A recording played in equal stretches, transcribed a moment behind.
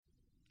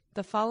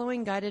The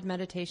following guided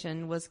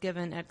meditation was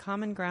given at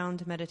Common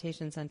Ground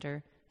Meditation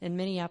Center in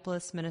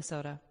Minneapolis,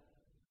 Minnesota.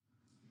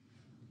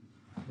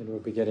 And we'll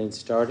be getting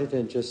started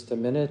in just a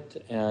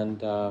minute.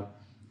 And for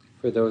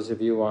those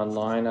of you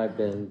online, I've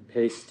been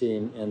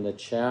pasting in the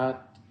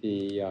chat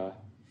the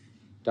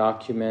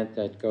document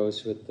that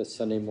goes with the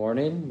Sunday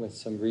morning with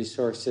some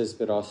resources,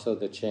 but also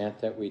the chant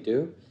that we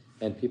do.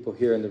 And people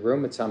here in the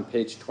room, it's on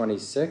page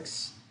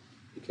 26.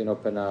 You can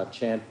open a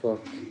chant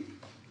book.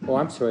 Oh,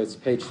 I'm sorry, it's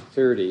page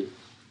 30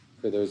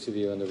 for those of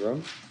you in the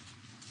room.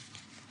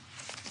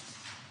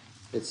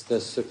 It's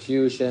the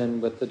suffusion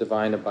with the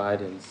divine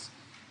abidings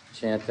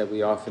chant that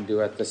we often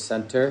do at the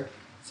center.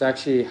 It's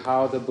actually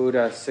how the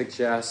Buddha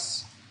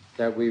suggests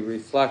that we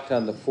reflect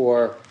on the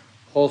four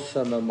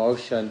wholesome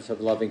emotions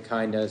of loving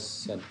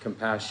kindness and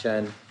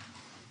compassion,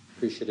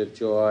 appreciative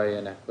joy,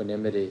 and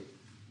equanimity.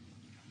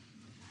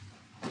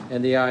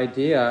 And the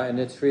idea,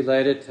 and it's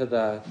related to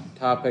the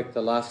topic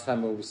the last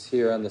time I was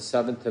here on the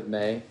 7th of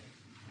May.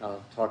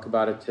 I'll talk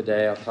about it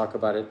today, I'll talk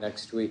about it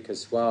next week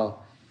as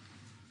well.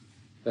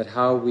 But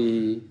how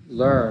we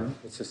learn,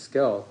 it's a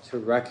skill, to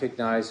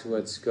recognize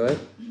what's good.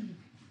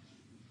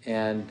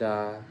 And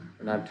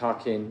I'm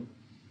talking,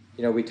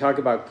 we talk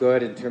about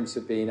good in terms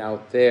of being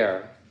out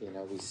there.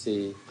 We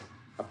see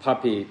a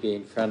puppy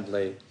being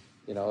friendly,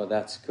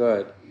 that's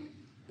good.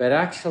 But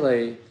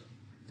actually,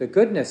 the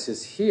goodness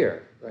is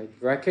here, right?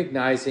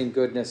 Recognizing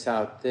goodness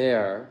out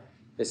there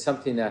is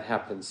something that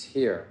happens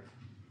here,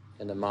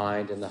 in the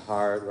mind, in the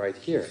heart, right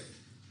here,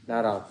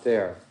 not out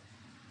there.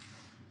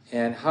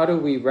 And how do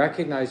we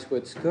recognize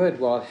what's good?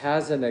 Well, it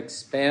has an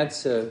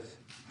expansive,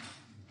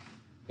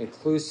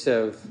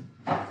 inclusive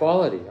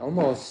quality,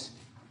 almost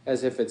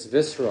as if it's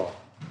visceral.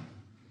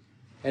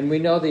 And we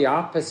know the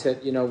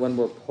opposite, when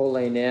we're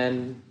pulling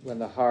in, when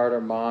the heart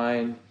or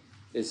mind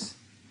is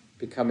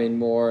becoming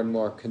more and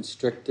more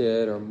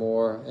constricted or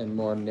more and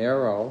more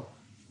narrow,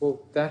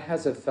 well, that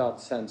has a felt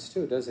sense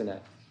too, doesn't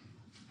it?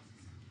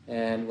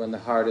 And when the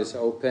heart is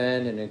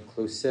open and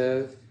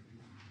inclusive,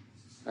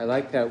 I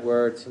like that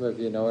word, some of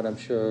you know it, I'm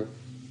sure,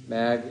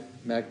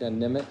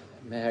 magnanimous,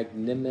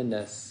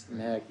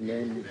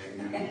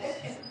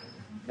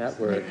 that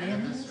word.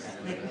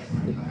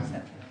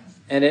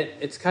 And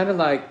it's kind of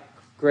like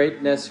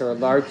greatness or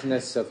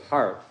largeness of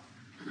heart.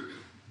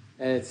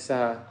 And it's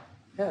a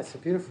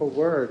beautiful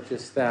word,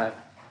 just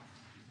that,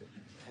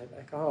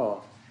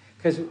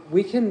 because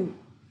we can,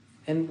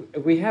 and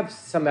we have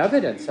some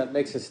evidence that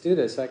makes us do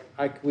this.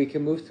 We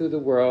can move through the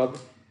world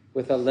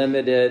with a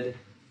limited,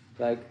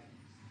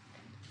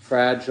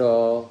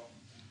 fragile,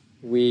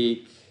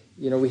 weak,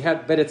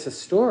 but it's a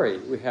story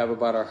we have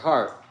about our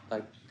heart,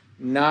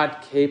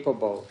 not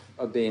capable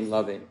of being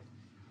loving,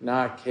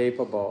 not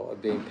capable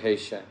of being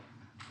patient,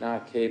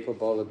 not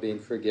capable of being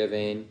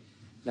forgiving,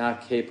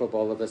 not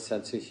capable of a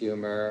sense of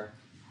humor,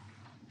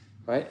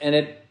 right? And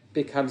it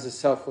becomes a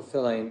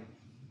self-fulfilling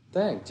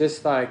thing,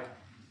 just like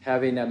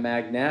having a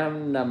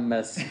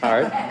magnanimous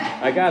heart.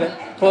 I got it,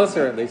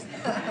 closer at least.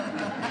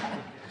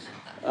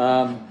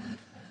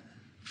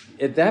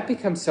 That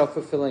becomes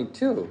self-fulfilling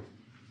too.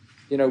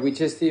 We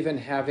just even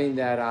having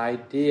that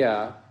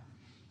idea,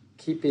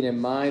 keeping in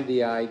mind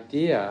the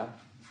idea,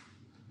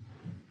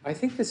 I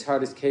think this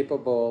heart is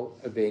capable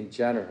of being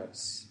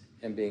generous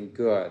and being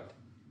good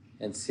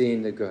and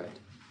seeing the good.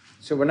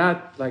 So we're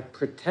not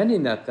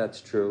pretending that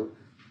that's true.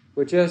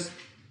 We're just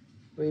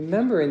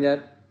remembering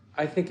that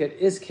I think it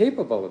is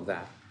capable of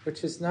that,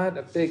 which is not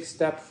a big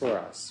step for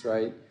us,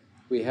 right?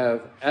 We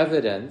have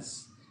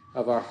evidence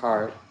of our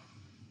heart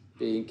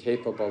being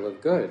capable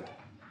of good,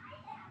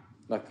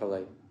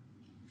 luckily.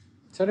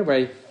 So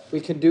anyway,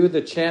 we can do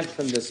the chant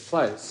from this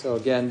place. So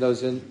again,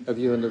 those of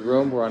you in the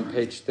room, we're on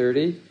page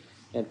 30.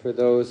 And for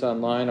those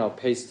online, I'll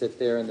paste it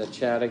there in the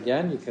chat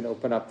again. You can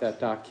open up that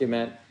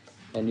document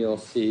and you'll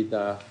see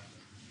the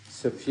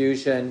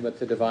suffusion with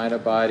the divine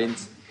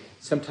abidings.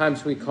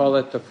 Sometimes we call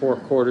it the 4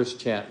 quarters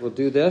chant. We'll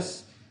do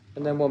this,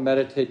 and then we'll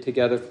meditate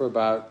together for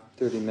about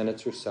 30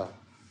 minutes or so.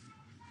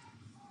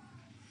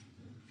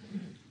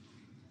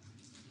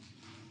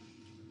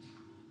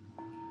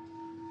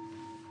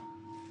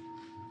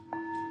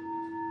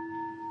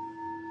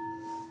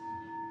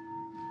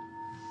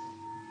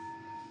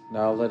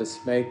 Now let us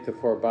make the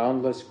 4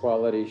 boundless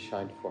qualities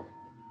shine forth.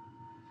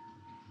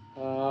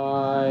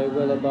 I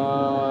will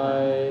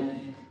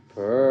abide,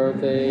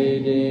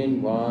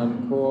 pervading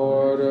 1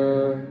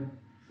 quarter,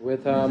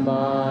 with a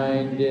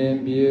mind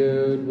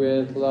imbued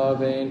with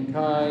loving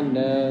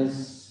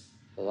kindness.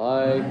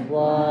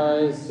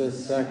 Likewise the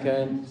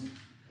 2nd,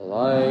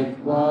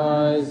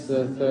 likewise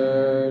the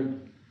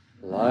 3rd,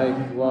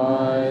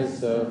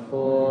 likewise the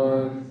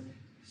 4th,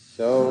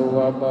 so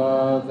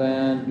above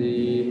and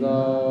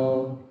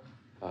below,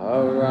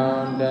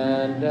 around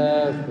and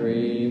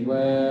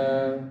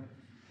everywhere,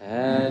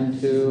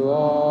 and to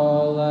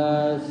all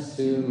as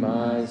to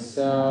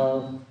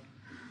myself,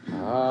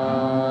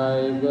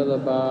 I will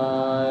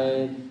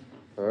abide,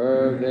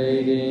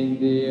 pervading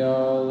the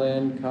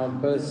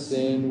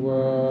all-encompassing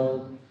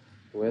world,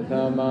 with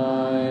a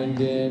mind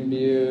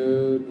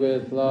imbued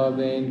with love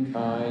loving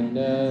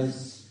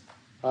kindness,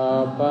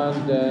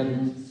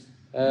 abundant,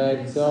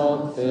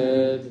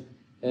 exalted,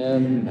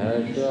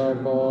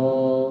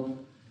 immeasurable,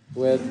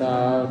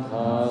 without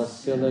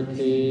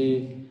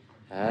hostility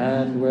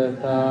and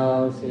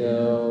without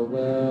ill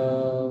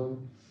will.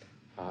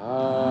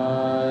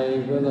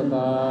 I will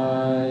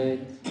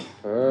abide,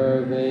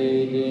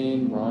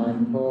 pervading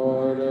one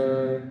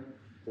quarter,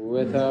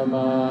 with a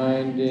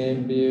mind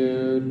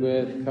imbued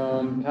with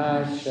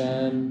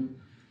compassion,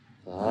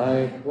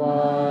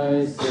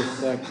 likewise the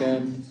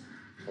second,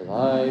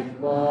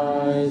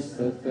 likewise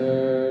the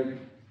third,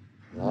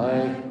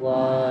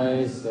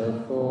 likewise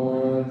the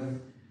fourth,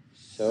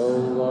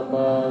 so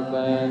above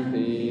and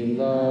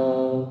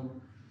below,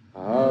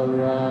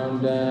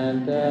 around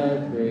and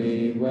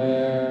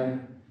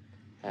everywhere,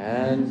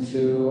 and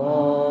to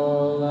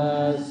all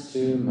as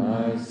to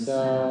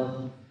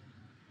myself,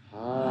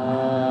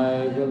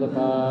 I will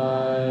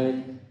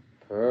abide,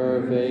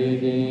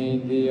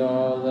 pervading the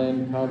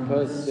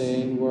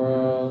all-encompassing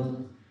world,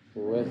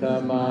 with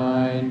a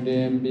mind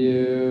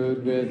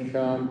imbued with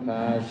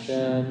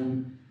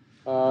compassion,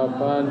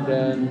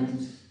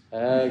 abundant,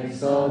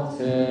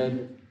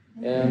 exalted,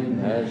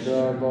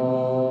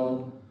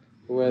 immeasurable,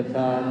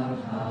 without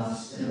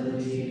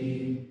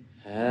hostility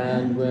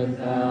and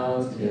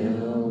without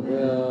ill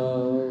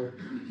will.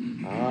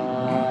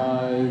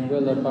 I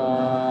will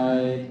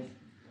abide,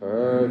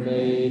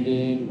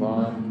 pervading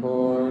one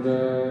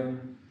quarter,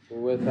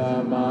 with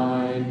a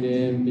mind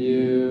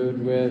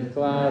imbued with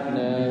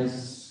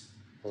gladness,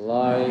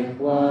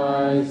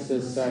 likewise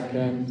the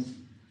second,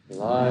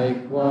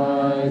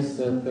 likewise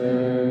the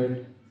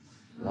third,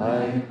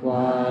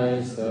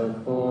 likewise the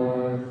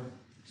fourth,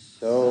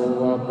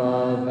 so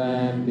above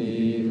and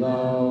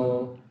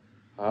below,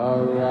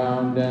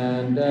 around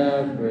and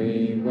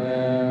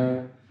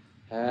everywhere,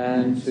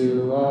 and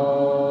to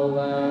all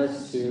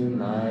as to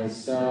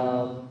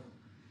myself,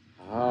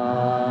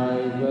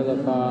 I will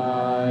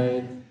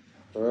abide,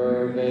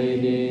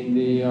 pervading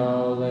the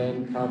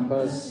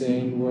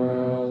all-encompassing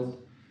world,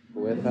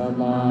 with a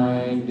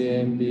mind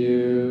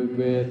imbued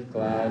with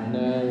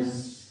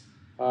gladness,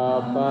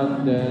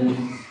 abundant,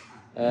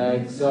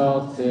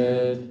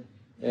 exalted,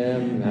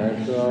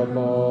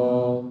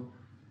 immeasurable,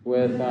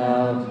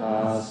 without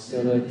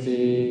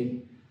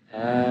hostility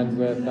and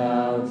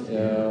without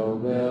ill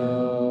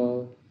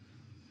will.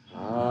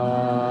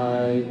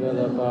 I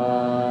will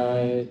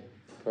abide,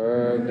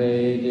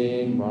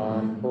 pervading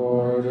one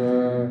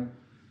quarter,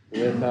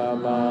 with a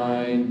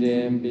mind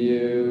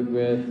imbued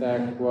with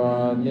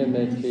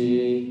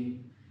equanimity,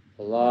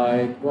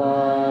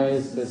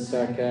 likewise the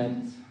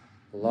second,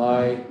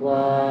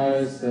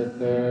 likewise the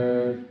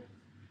third,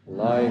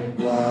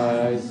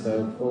 likewise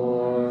the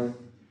fourth,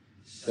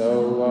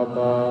 so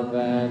above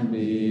and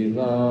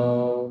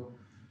below,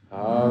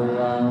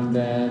 around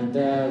and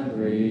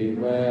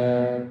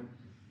everywhere,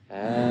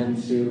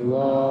 and to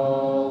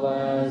all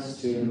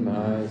as to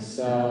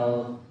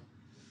myself,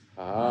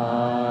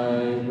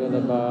 I will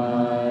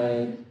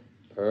abide,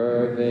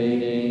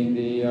 pervading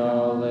the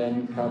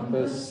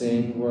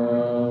all-encompassing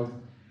world,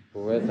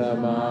 with a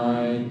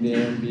mind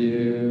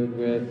imbued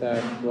with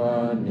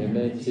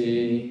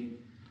equanimity,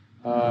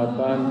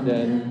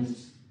 abundant,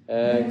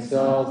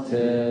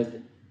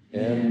 exalted,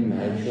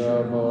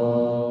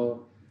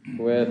 immeasurable,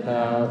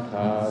 without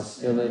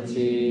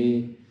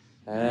hostility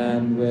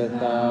and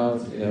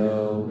without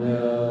ill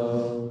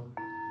will.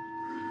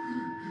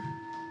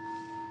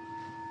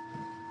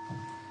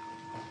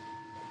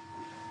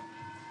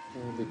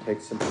 And we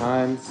take some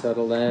time,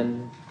 settle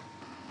in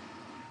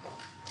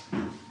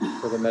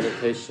for the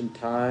meditation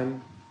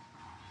time.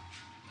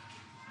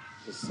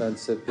 The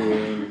sense of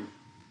being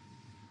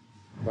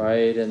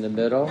right in the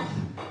middle.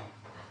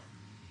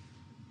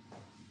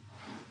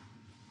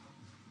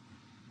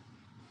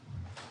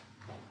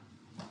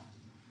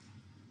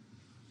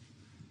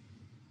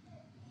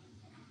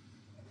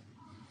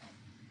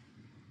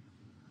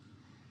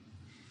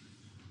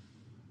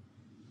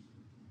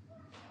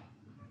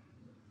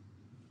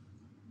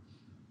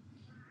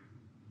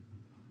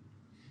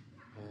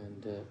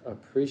 And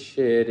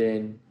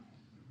appreciating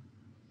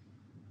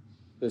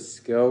the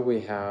skill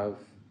we have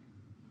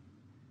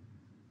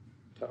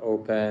to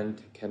open,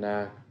 to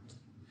connect,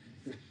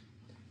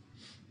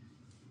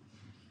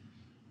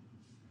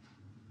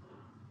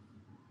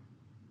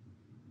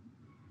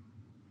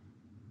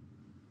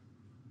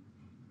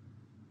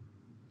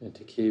 and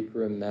to keep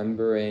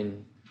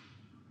remembering,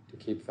 to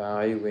keep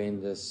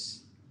valuing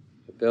this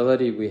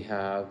ability we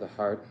have, the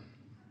heart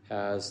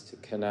has, to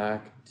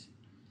connect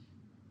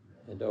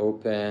and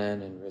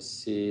open and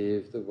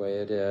receive the way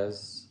it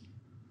is,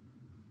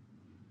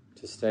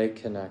 to stay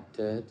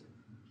connected.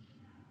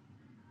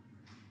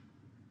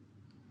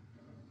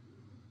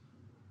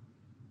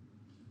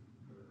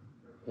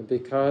 And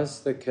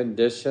because the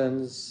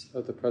conditions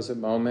of the present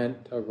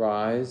moment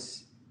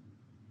arise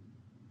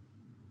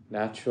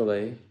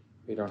naturally,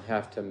 we don't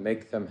have to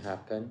make them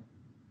happen.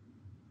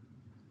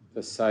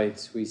 The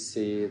sights we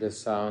see, the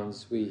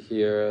sounds we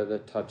hear, the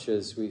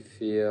touches we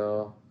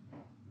feel,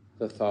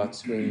 the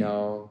thoughts we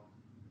know,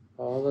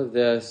 all of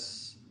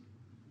this,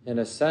 in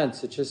a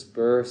sense, it just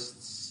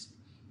bursts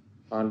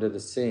onto the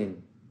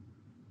scene.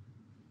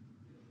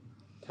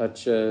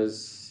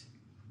 Touches,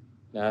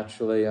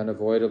 naturally,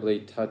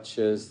 unavoidably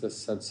touches the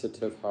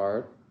sensitive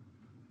heart.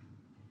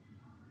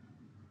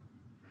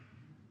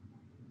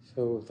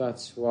 So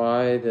that's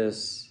why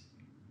this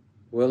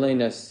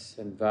willingness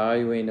and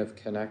valuing of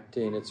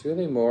connecting, it's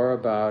really more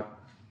about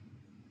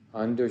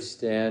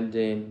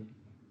understanding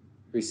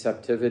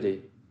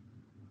receptivity.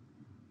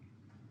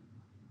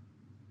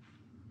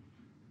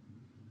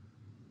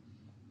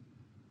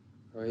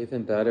 Or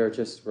even better,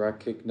 just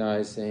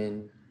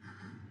recognizing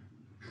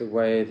the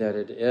way that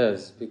it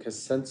is,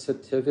 because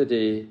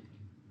sensitivity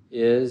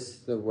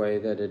is the way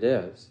that it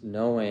is.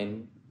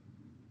 Knowing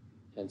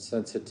and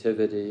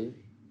sensitivity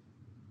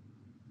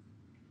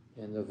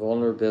and the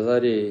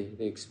vulnerability,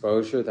 the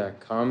exposure that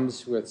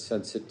comes with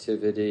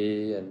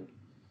sensitivity and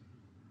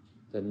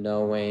the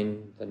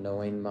knowing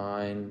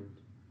mind,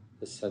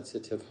 the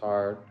sensitive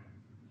heart.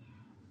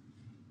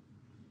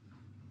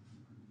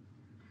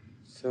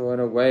 So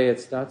in a way,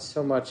 it's not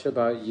so much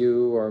about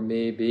you or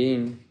me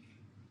being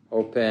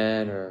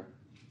open or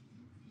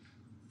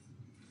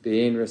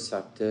being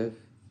receptive.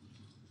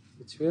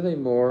 It's really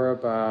more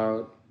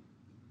about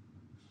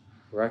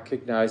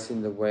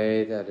recognizing the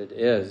way that it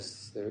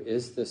is. There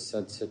is this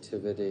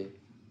sensitivity.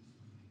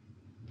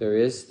 There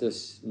is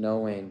this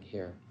knowing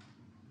here.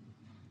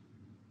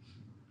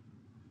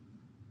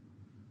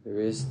 There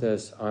is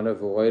this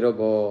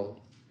unavoidable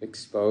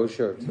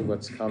exposure to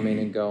what's coming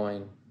and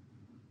going.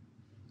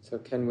 So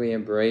can we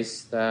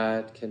embrace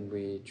that? Can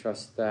we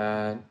trust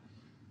that?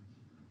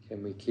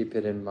 Can we keep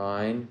it in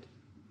mind?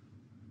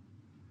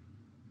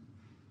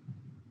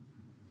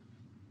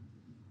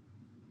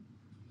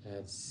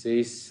 That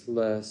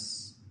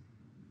ceaseless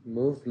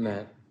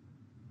movement,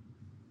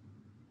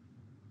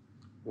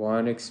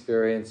 one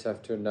experience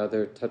after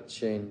another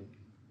touching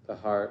the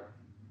heart.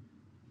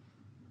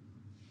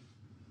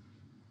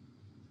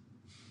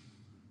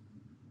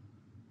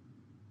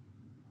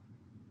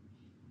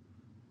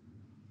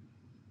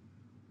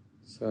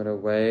 So in a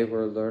way,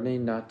 we're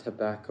learning not to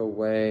back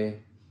away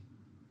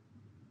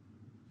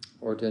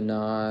or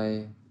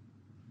deny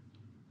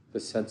the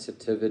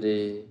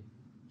sensitivity.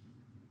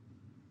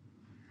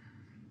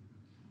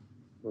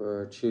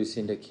 We're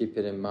choosing to keep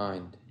it in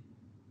mind.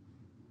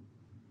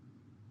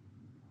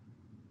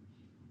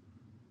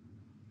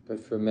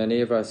 But for many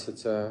of us,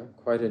 it's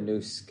quite a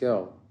new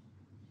skill.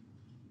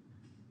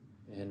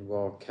 And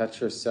we'll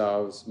catch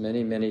ourselves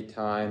many, many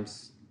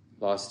times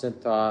lost in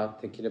thought,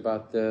 thinking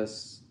about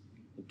this,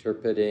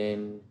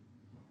 interpreting,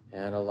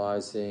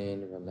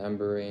 analyzing,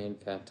 remembering,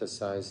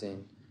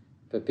 fantasizing,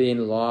 but being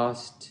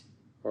lost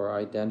or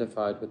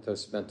identified with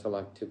those mental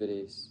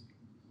activities.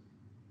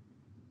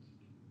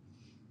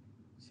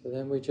 So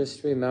then we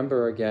just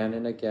remember again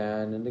and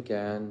again and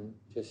again,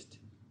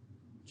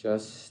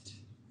 just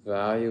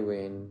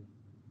valuing,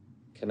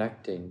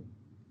 connecting,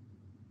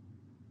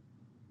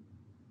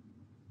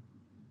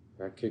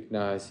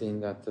 recognizing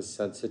that the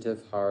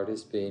sensitive heart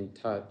is being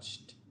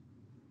touched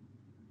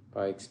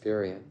by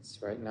experience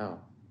right now.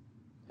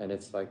 And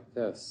it's like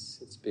this,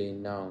 it's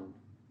being known.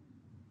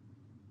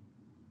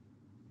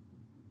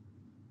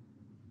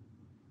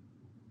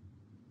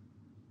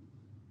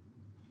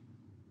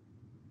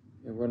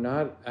 And we're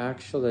not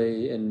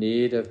actually in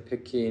need of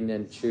picking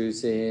and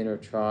choosing or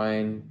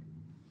trying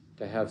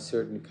to have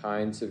certain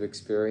kinds of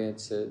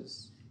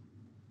experiences.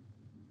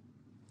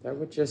 That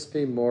would just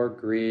be more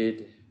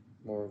greed,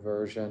 more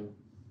aversion,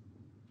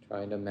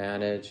 trying to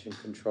manage and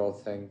control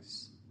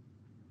things.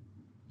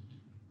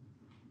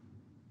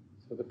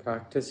 So the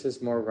practice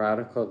is more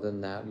radical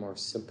than that, more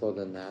simple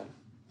than that.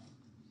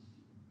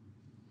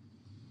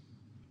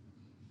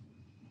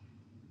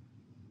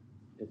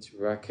 It's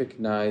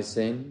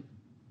recognizing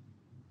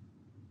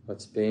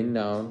what's being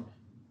known,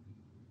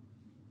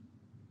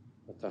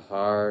 what the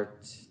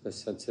heart, the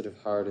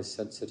sensitive heart is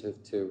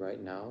sensitive to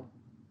right now,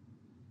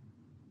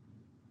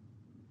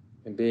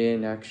 and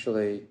being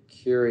actually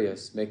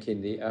curious,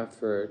 making the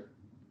effort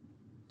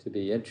to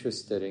be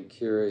interested and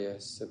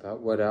curious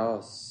about what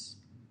else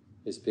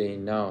is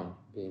being known,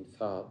 being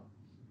felt.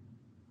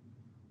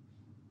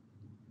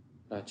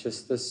 Not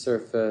just the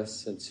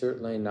surface, and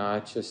certainly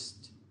not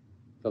just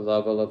the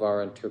level of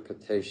our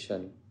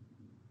interpretation,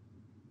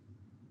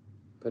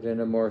 but in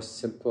a more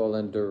simple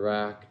and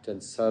direct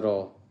and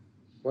subtle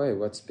way.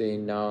 What's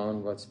being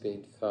known, what's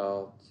being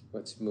felt,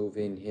 what's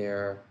moving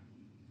here.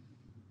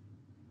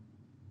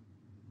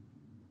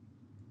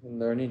 And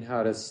learning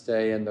how to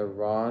stay in the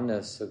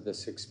rawness of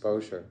this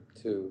exposure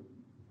to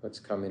what's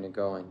coming and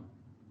going.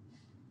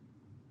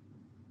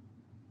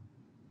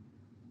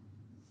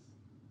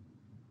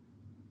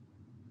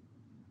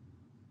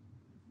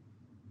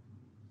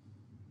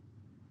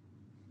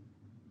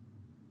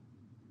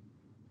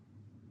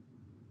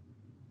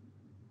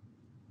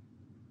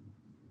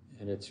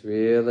 And it's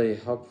really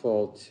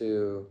helpful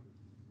to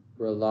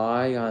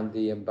rely on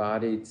the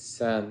embodied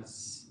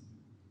sense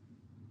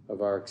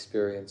of our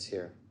experience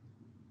here.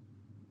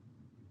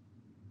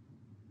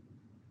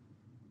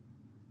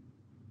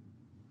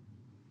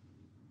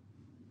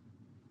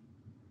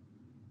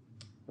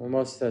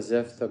 almost as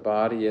if the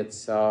body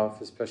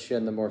itself, especially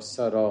in the more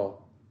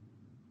subtle,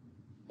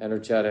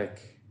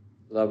 energetic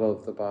level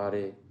of the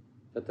body,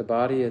 that the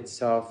body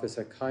itself is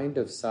a kind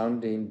of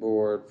sounding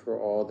board for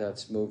all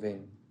that's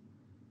moving,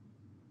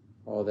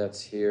 all that's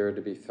here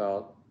to be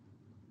felt,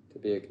 to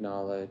be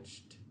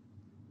acknowledged.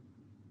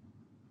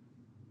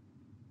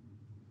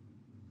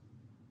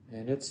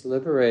 And it's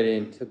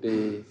liberating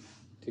to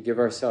give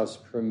ourselves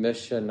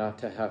permission not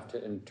to have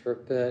to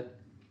interpret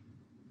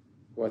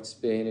what's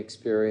being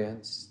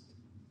experienced.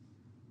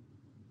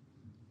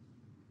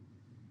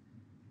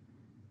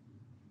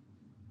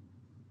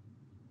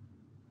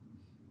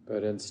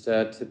 But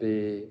instead to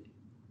be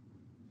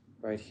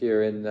right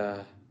here in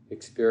the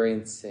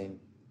experiencing.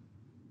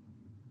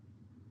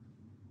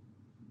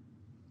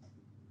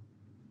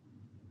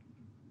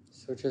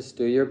 So just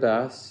do your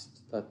best.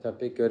 Let that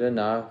be good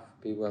enough.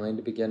 Be willing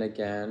to begin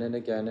again and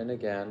again and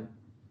again.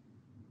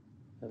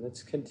 And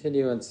let's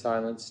continue in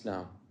silence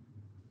now.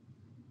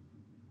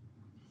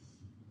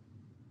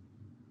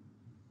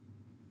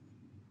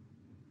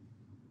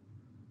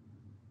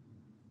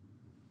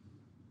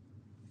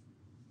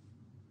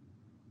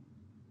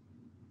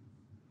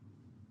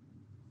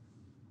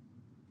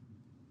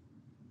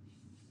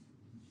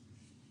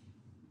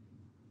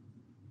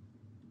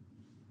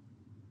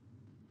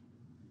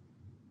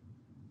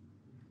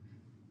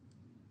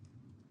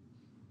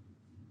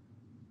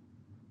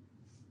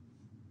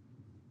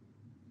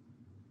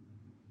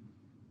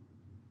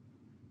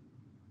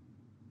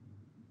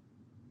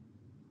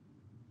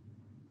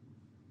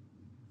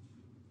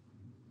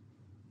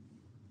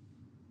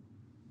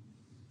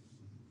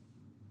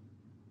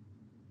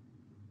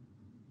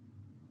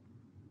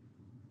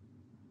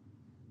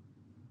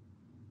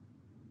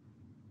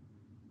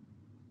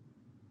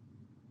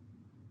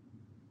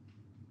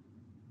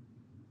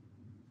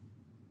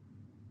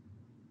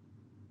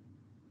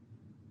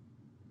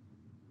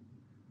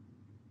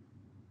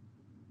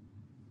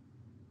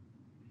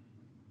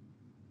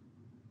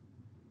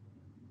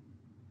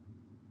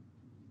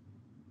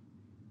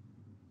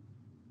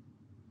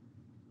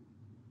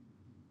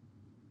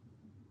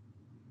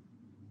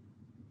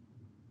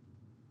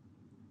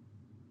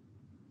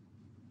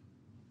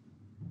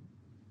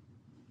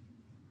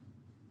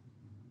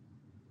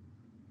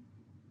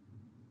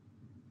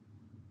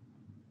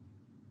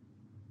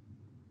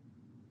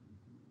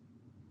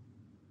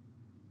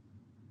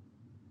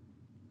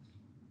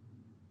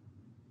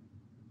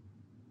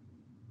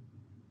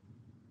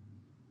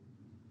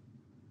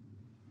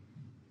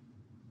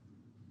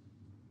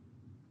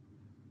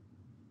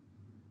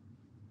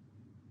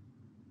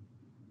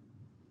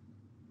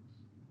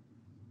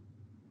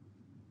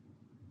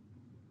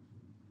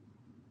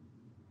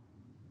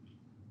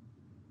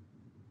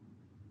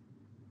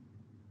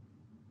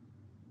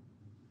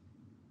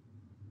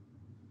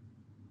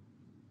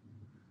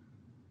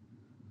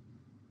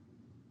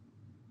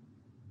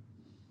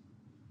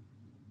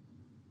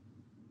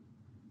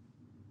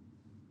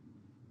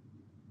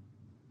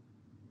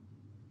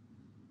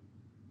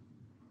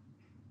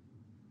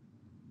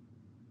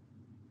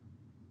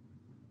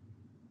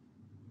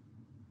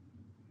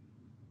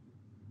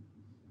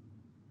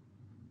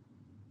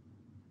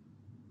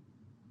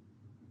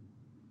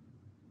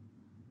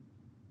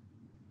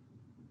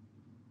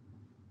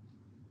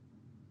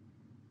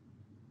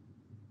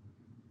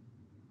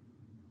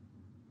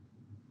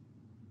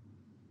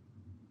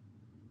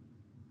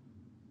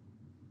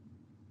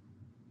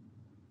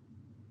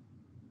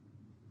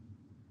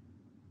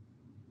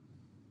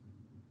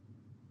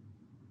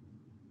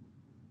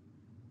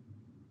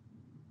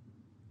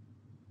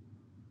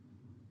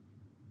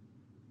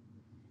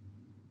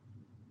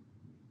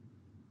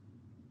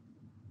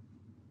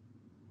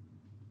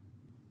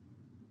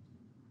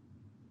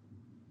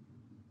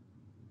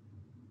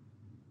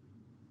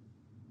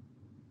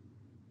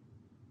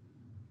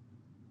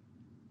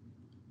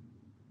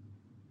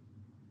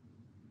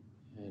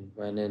 And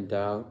when in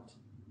doubt,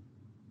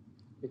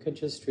 you can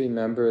just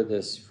remember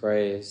this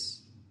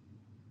phrase,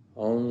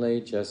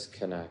 only just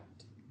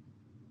connect.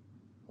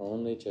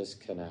 Only just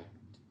connect.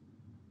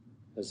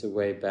 As a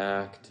way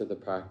back to the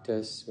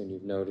practice when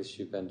you've noticed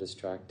you've been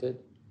distracted.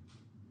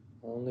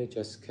 Only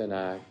just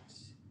connect.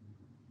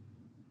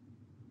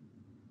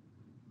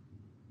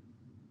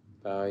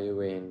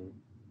 Valuing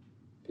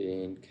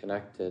being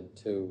connected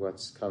to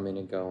what's coming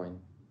and going.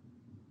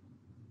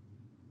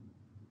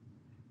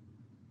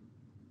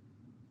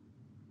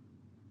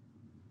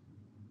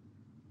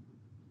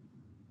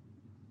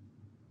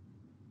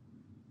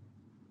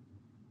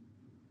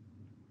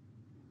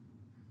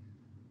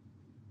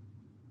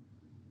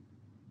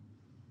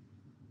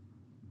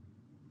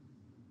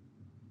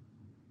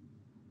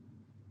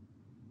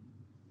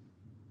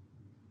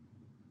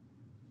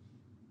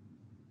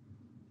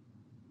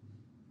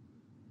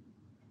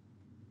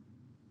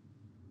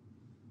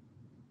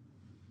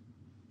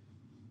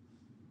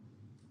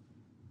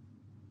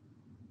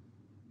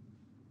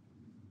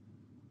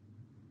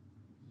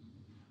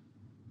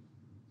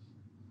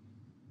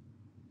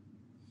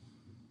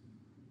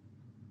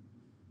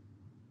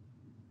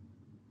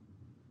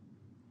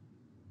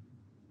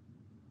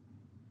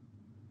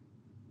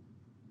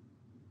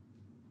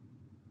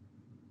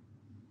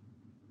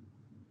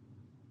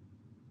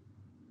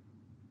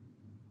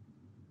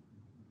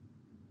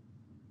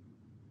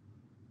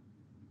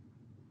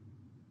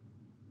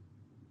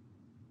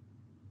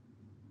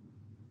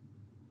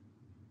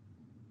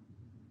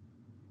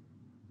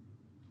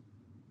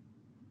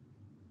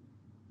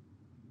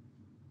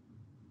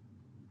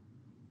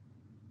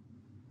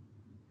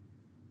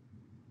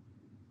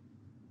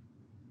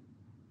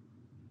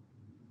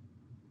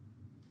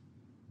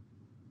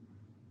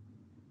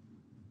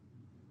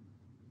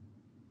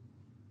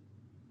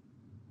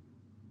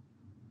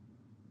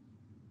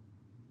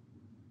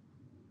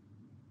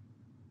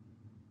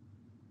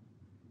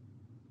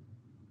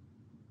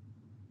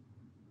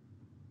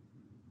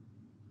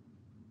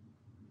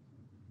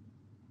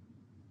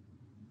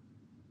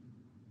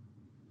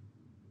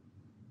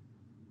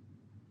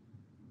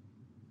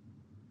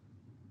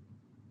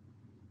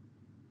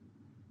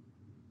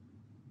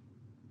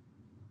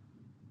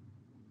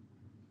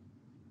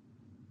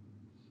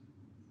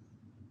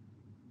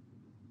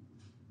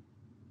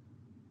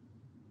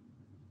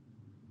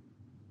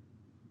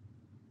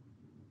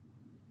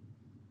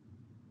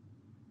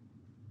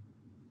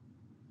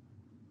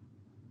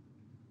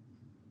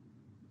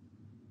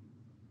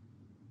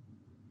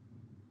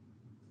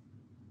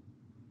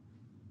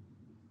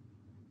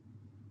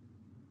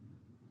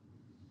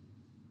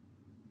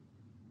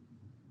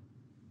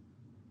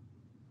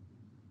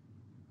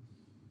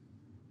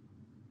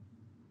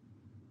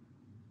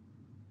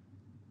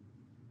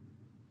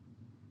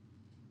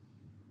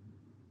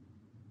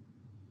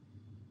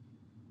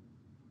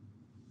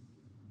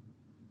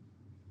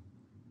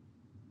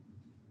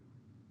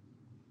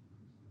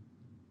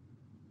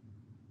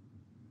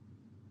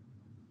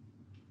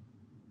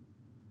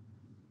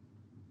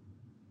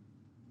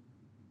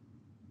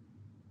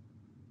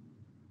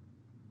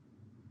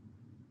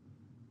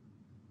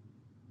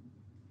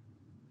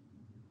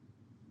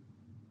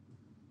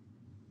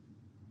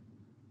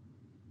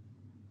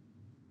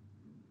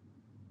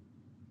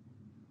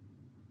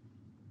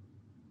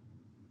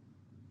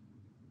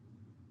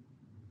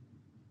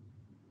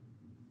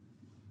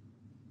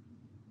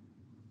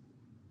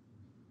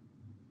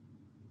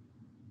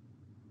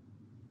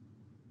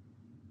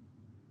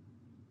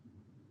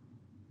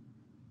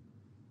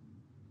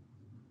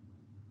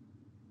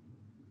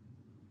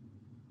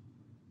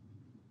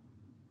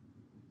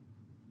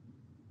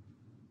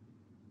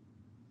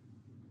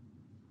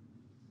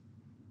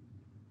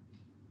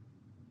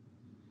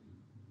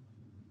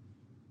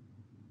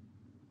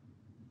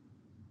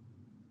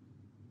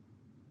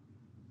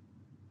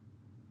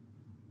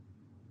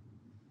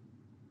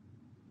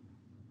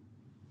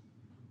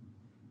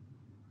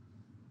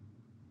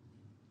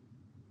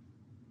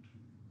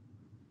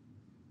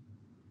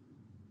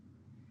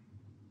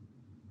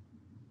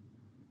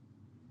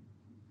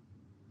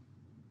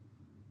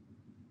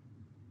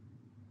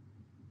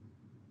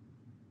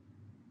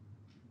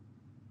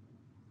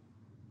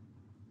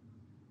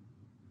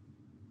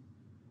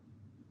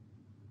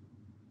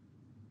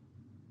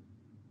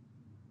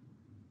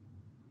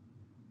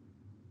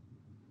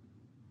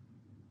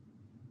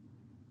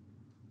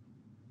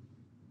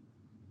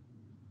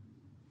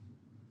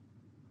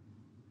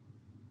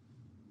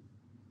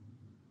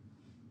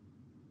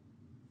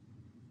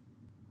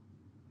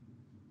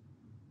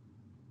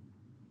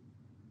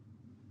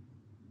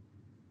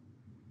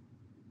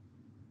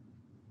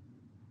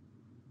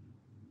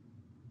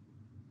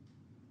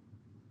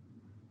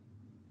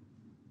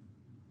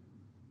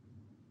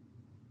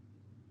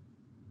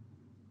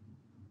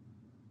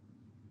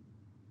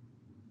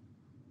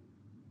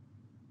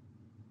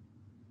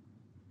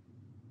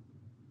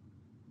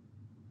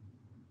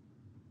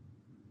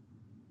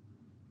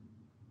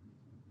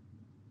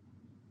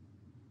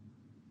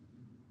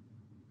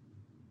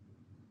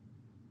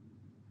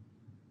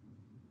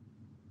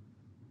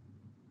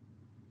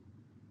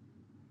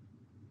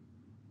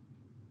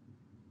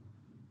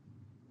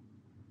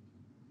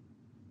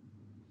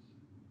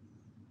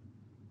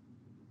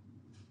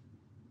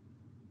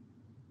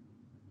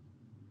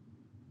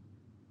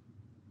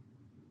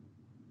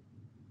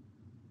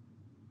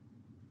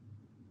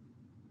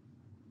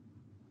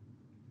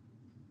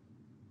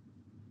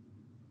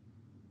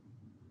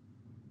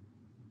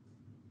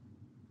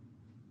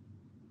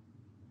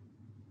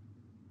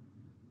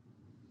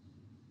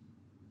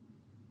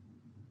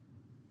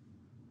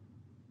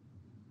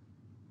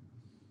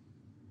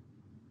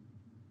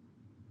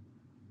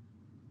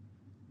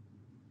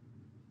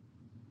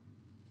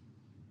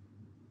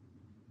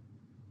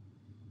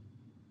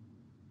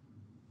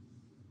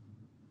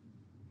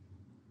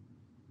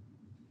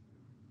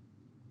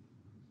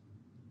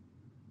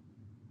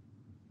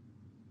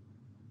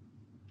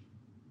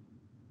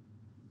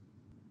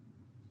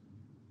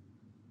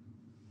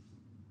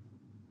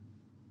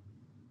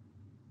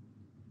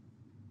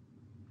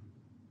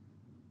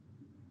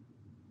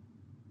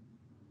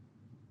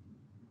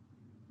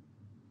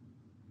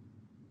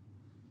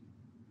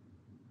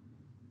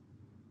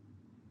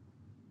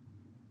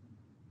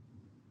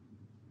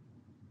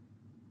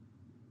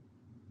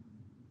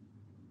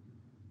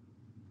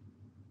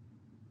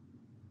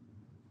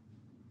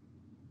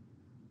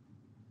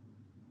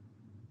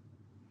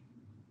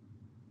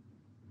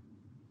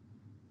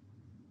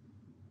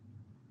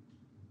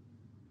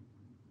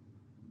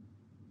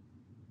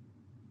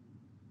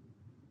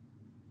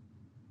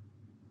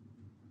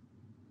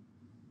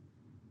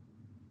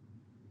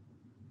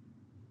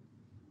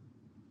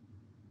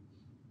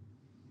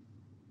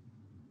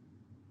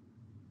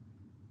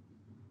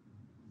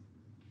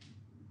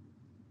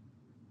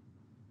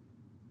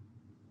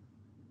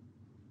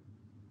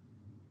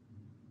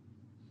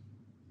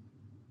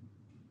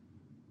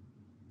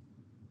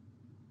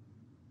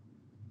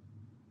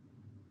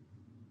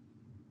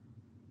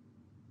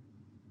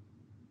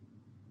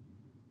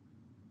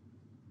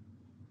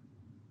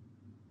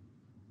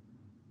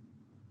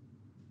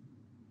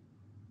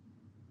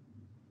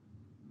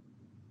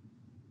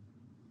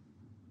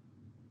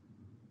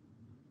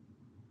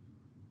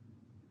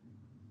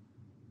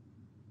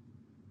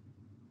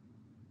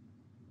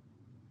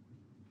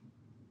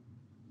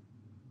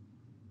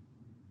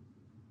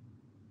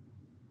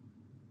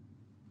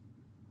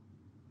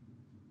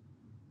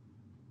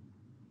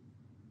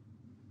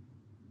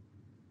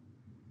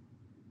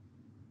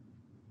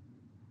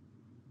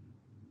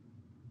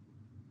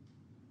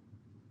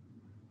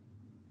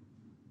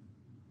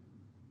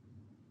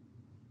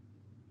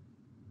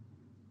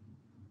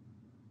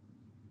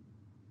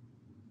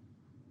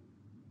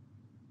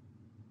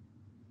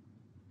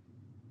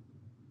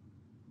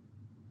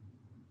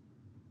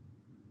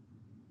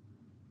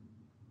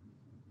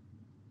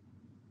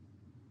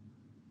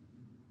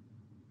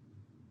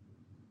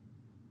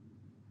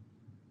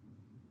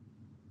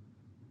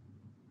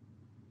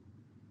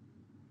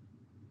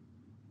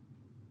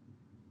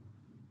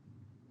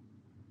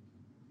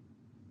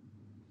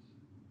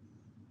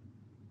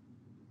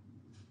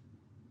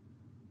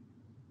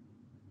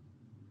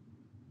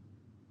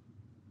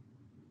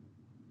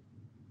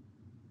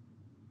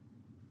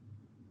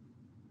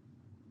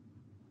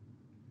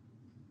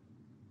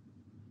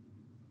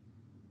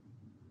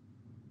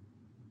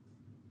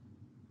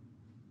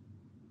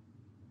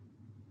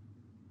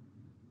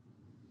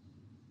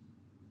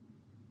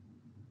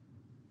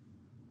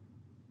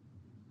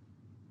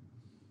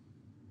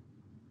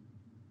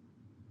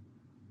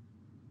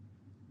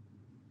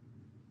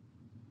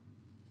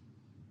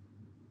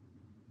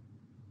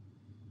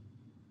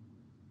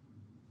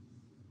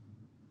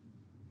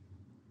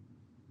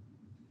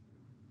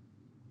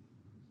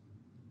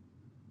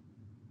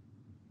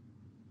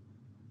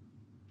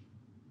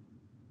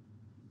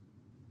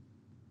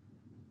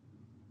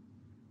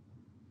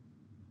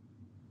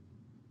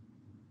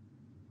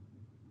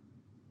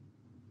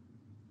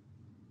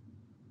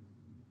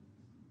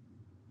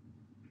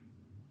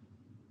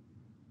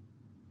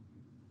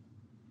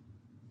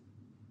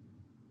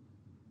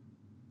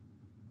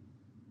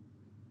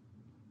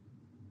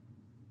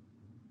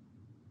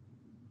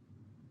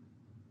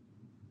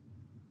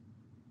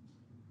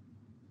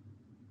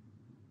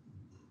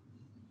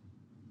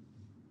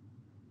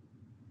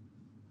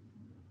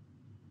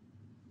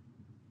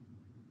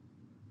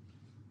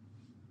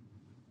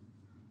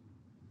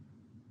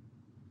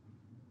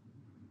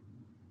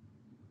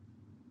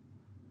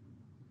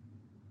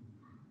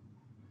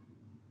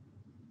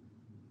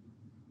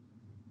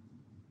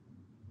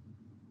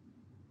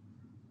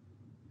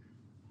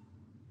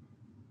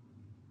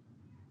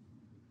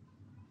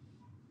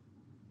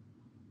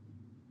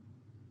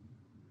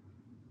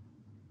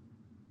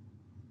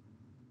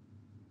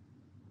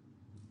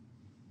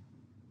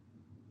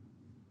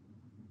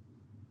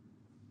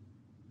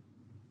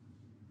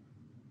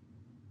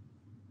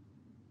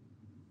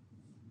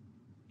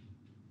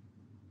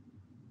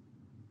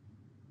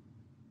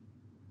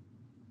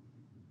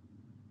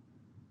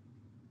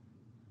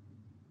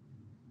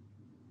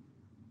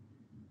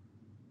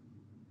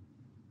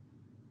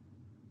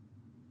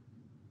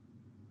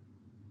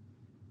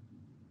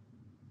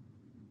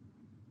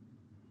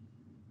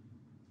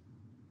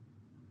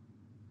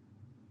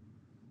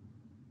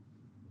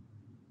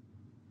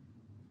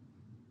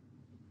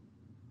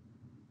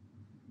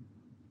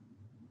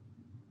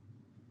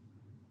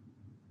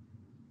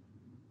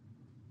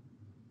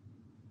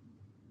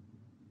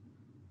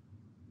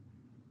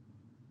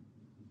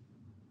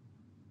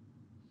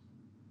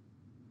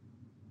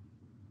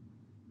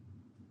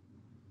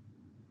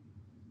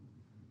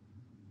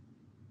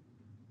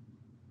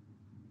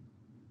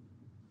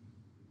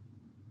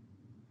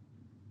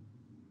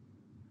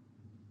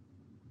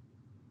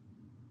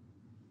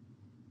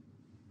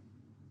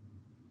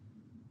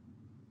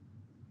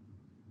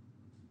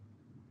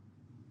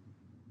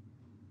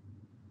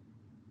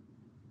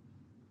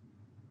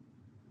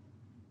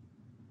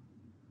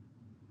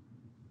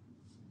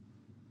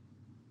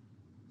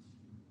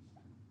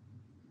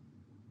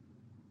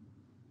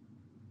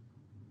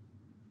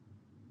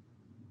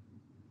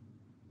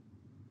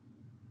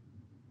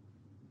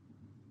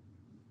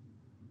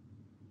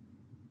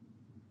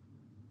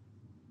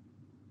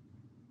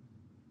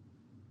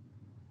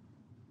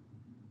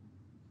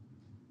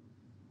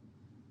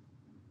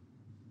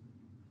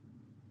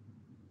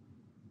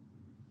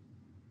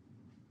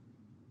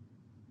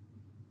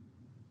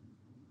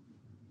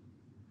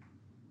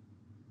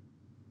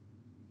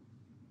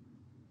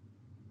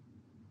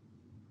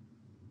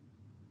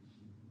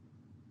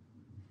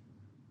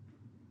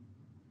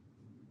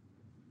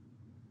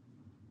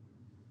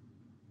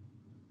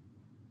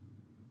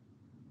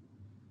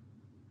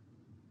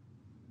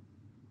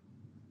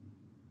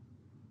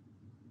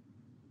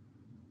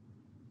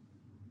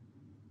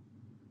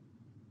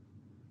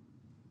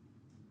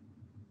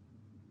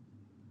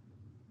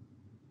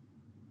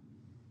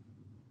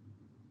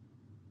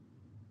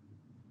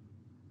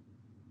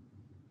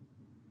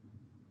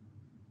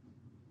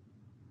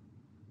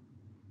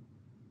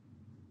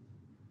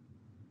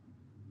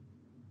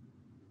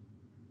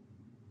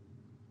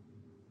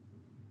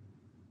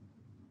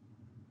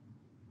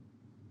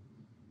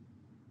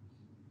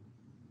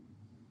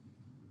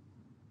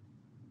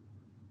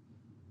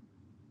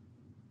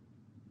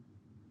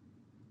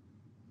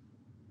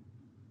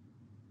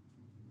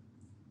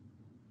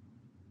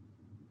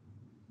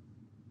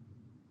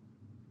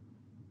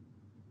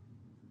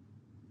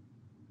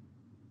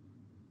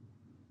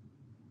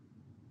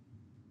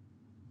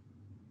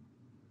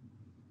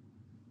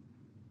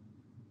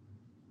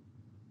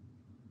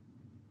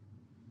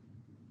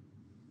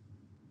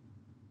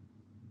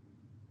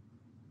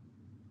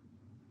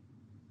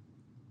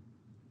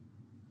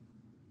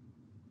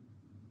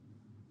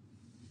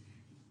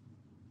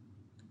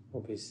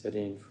 We'll be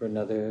sitting for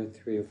another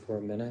 3 or 4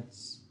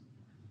 minutes.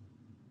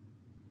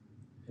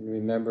 And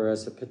remember,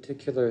 as a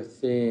particular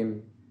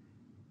theme,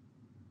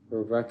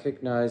 we're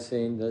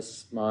recognizing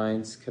this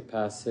mind's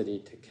capacity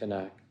to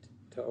connect,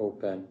 to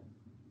open,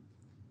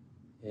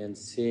 and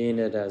seeing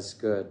it as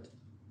good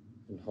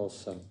and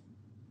wholesome.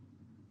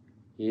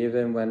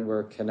 Even when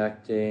we're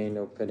connecting,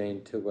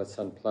 opening to what's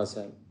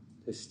unpleasant,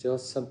 there's still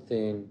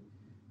something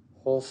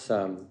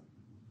wholesome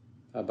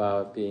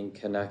about being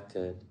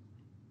connected.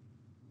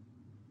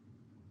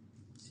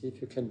 See if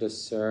you can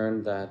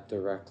discern that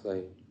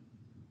directly.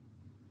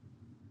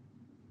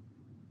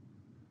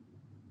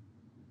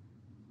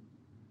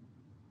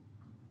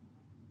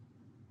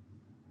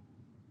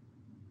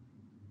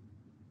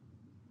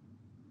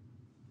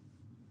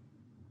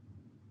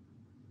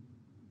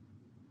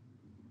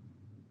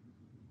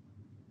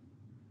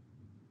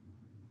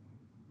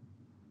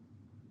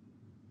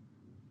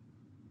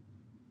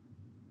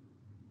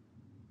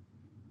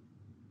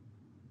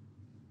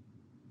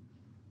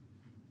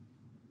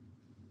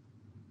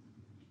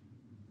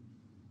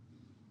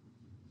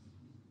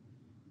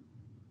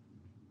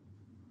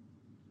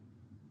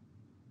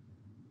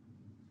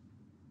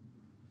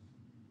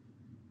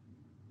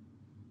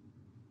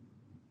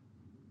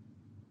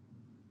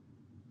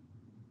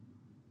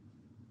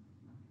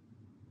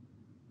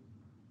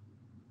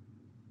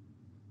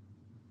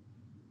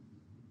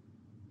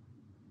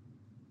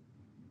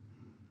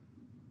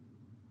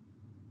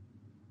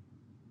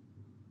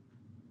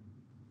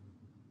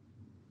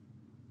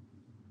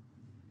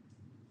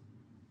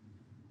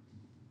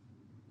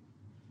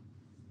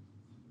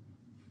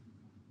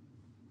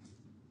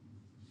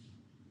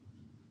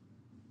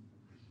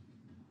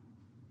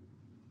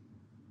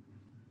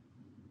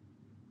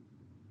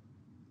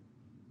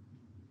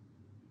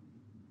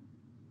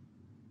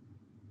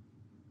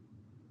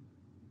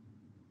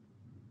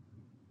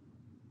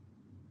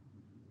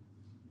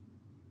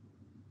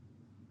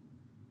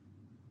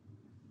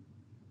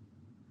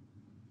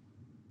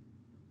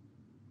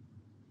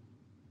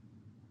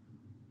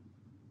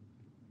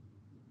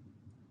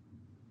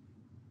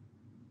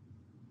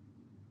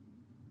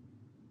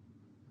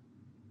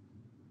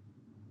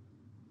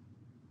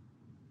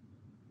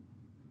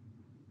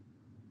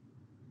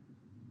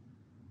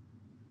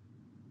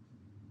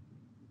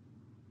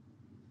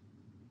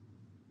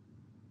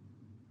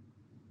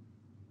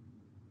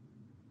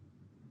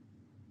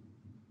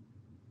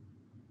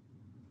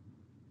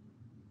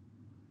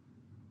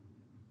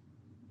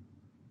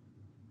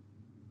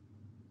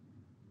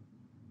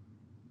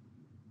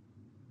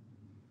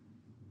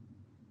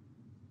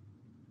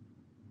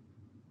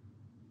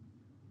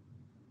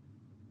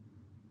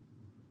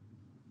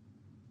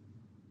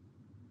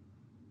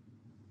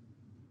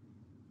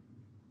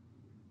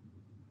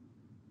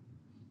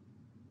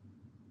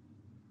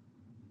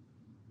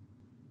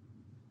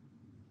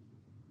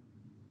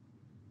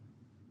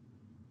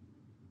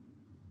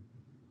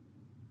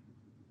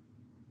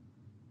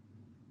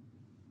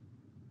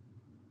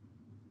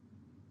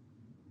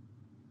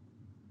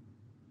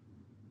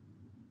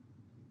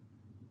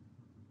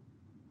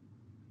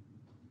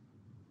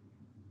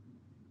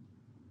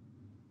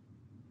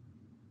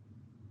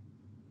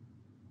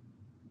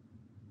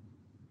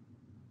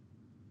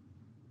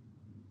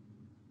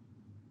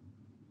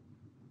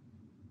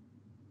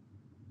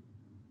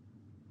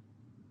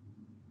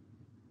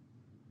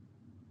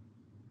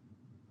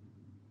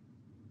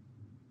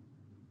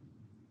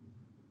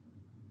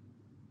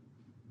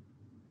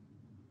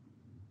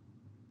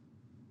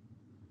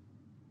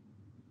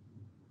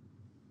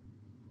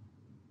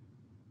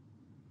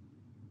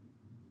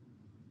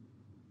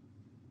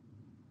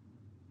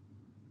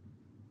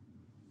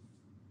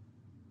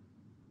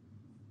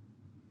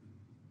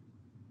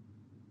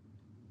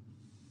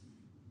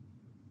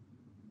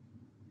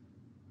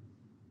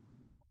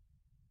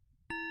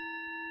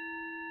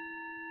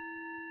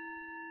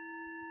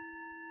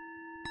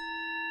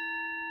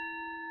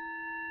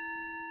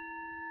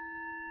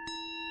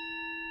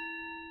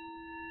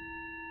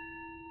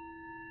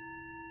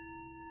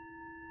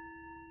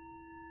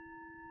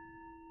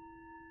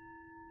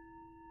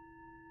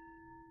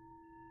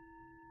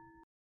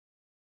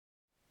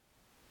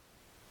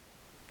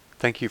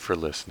 Thank you for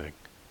listening.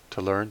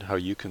 To learn how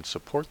you can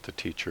support the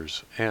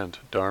teachers and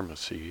Dharma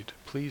Seed,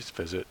 please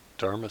visit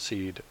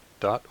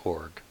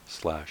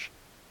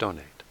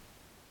dharmaseed.org/donate.